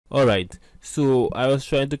Alright, so I was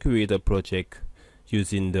trying to create a project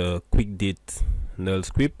using the quickdate null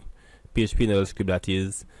script, PHP null script that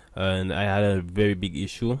is, and I had a very big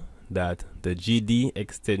issue that the GD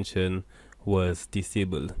extension was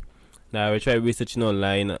disabled. Now I tried researching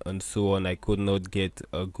online and so on. I could not get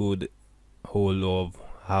a good hold of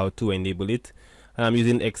how to enable it, and I'm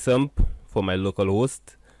using Xampp for my local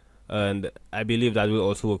host, and I believe that will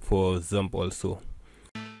also work for Xampp also.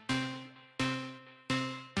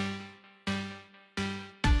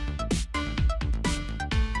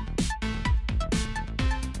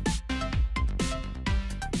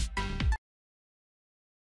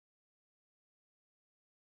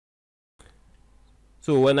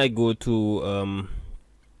 So when I go to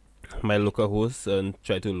my local host and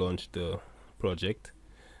try to launch the project,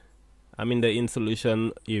 I'm in the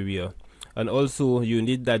installation area, and also you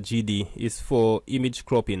need that GD is for image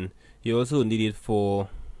cropping. You also need it for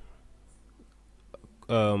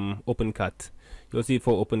OpenCat. You'll see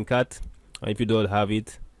for OpenCat, and if you don't have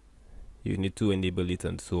it, you need to enable it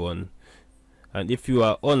and so on. And if you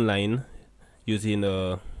are online using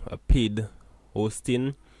a paid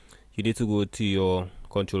hosting, you need to go to your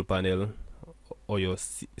control panel or your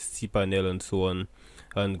C panel and so on,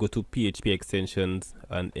 and go to PHP extensions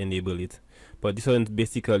and enable it. But this one's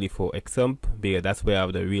basically for Xampp, because that's where I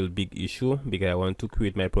have the real big issue, because I want to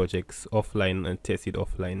create my projects offline and test it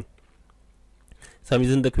offline. So I'm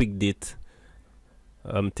using the quickdate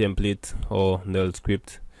template or null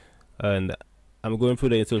script, and I'm going through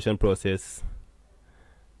the installation process.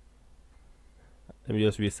 Let me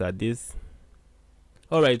just restart this.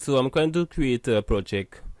 Alright, so I'm going to create a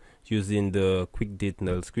project using the quickdate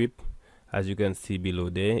null script. As you can see below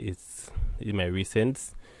there, it's in my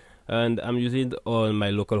recents, and I'm using it on my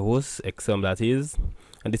local host, Xampp that is,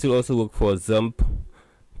 and this will also work for Xampp,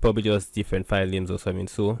 probably just different file names or something.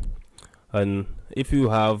 So, and if you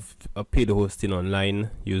have a paid hosting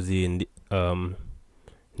online using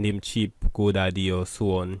Namecheap, GoDaddy or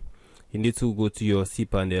so on, you need to go to your C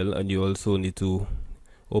panel, and you also need to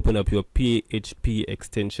open up your PHP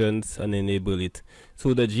extensions and enable it.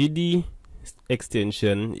 So the GD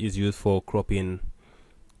extension is used for cropping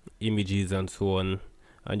images and so on,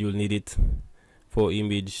 and you'll need it for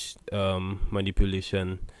image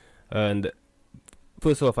manipulation. And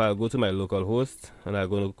first off, I'll go to my local host, and I'm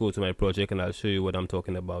going to go to my project, and I'll show you what I'm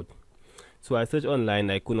talking about. So I searched online,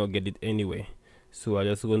 I could not get it anywhere, so I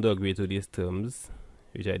just going to agree to these terms,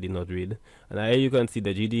 which I did not read. And here you can see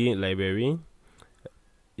the GD library.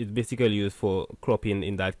 It's basically used for cropping,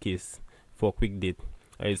 in that case for quickdate.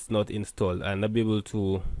 It's not installed. I'll not be able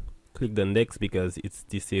to click the next because it's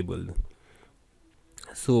disabled.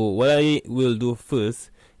 So what I will do first,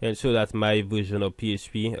 ensure that my version of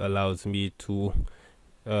PHP allows me to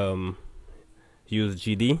use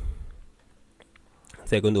GD.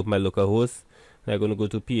 So I'm going to open my local host, and I'm going to go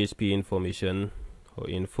to PHP information or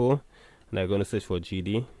info, and I'm going to search for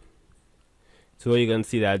GD. So you can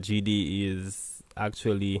see that GD is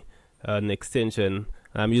actually an extension.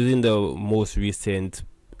 I'm using the most recent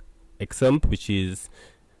Xampp, which is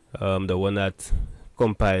the one that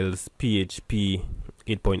compiles PHP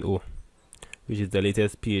 8.0, which is the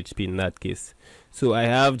latest PHP in that case. So I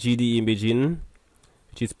have GD imaging,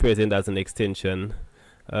 which is present as an extension.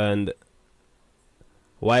 And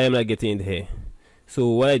why am I getting it here? So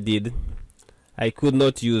what I did, I could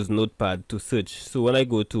not use Notepad to search. So when I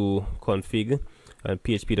go to config and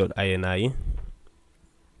php.ini,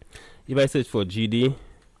 if I search for GD,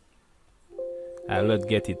 I will not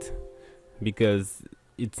get it because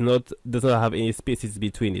it's not, does not have any spaces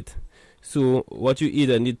between it. So what you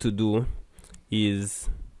either need to do is,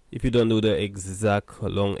 if you don't know the exact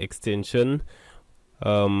long extension,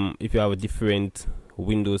 if you have a different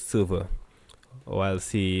Windows server, or I'll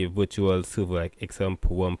say virtual server like Xampp,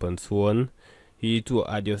 Wampp and so on, you need to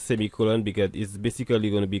add your semicolon, because it's basically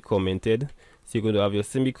going to be commented. So you're going to have your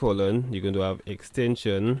semicolon, you're going to have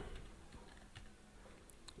extension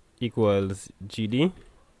equals GD,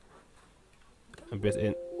 and press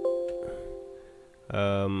N.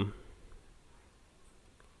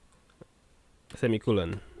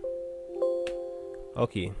 Semicolon.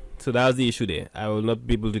 Okay, so that's the issue there. I will not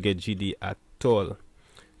be able to get GD at all.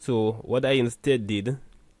 So what I instead did,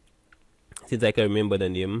 since I can remember the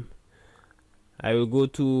name, I will go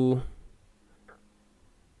to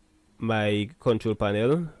my control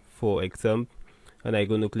panel for Xampp, and I'm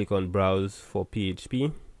going to click on browse for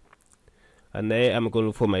PHP, and there I'm going to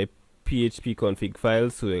look for my PHP config file.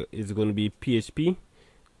 So it's going to be PHP,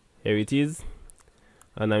 here it is,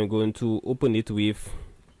 and I'm going to open it with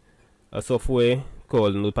a software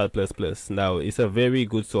called Notepad++. Now it's a very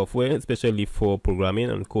good software, especially for programming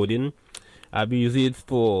and coding, I've been using it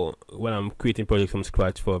for when I'm creating projects from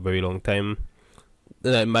scratch for a very long time.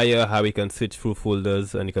 And I admire how we can search through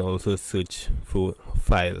folders, and you can also search through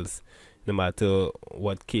files, no matter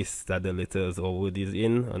what case that the letters or word is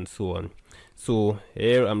in, and so on. So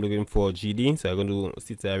here I'm looking for GD, so I'm going to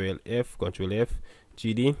Ctrl F, Control F,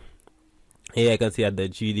 GD. Here I can see that the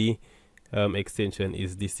GD extension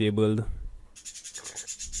is disabled.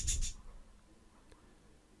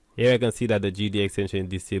 Here I can see that the GD extension is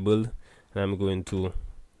disabled, and I'm going to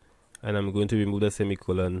remove the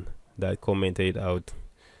semicolon that commented out.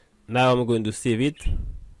 Now I'm going to save it.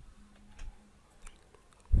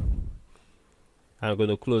 I'm going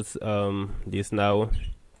to close this now.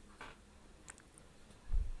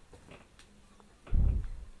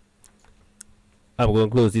 I'm going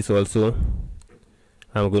to close this also.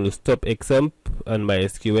 I'm going to stop Xampp and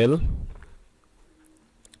MySQL.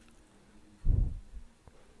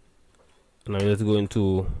 And I'm just going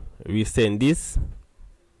to resend this.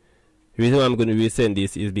 The reason why I'm going to resend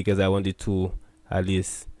this is because I want it to at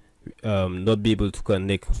least not be able to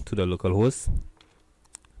connect to the local host.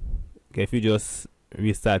 Okay, if you just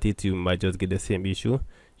restart it, you might just get the same issue,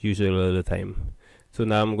 usually all the time. So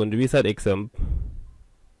now I'm going to restart Xampp,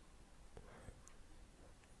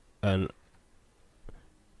 and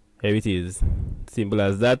here it is, simple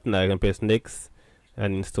as that. Now I can press next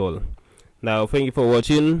and install. Now thank you for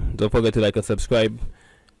watching. Don't forget to like and subscribe.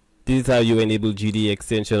 This is how you enable GD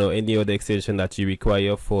extension or any other extension that you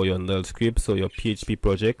require for your null scripts or your PHP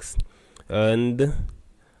projects, and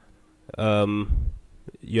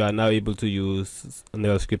you are now able to use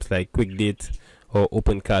null scripts like QuickDate or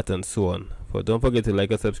OpenCart and so on. But don't forget to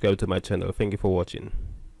like and subscribe to my channel. Thank you for watching.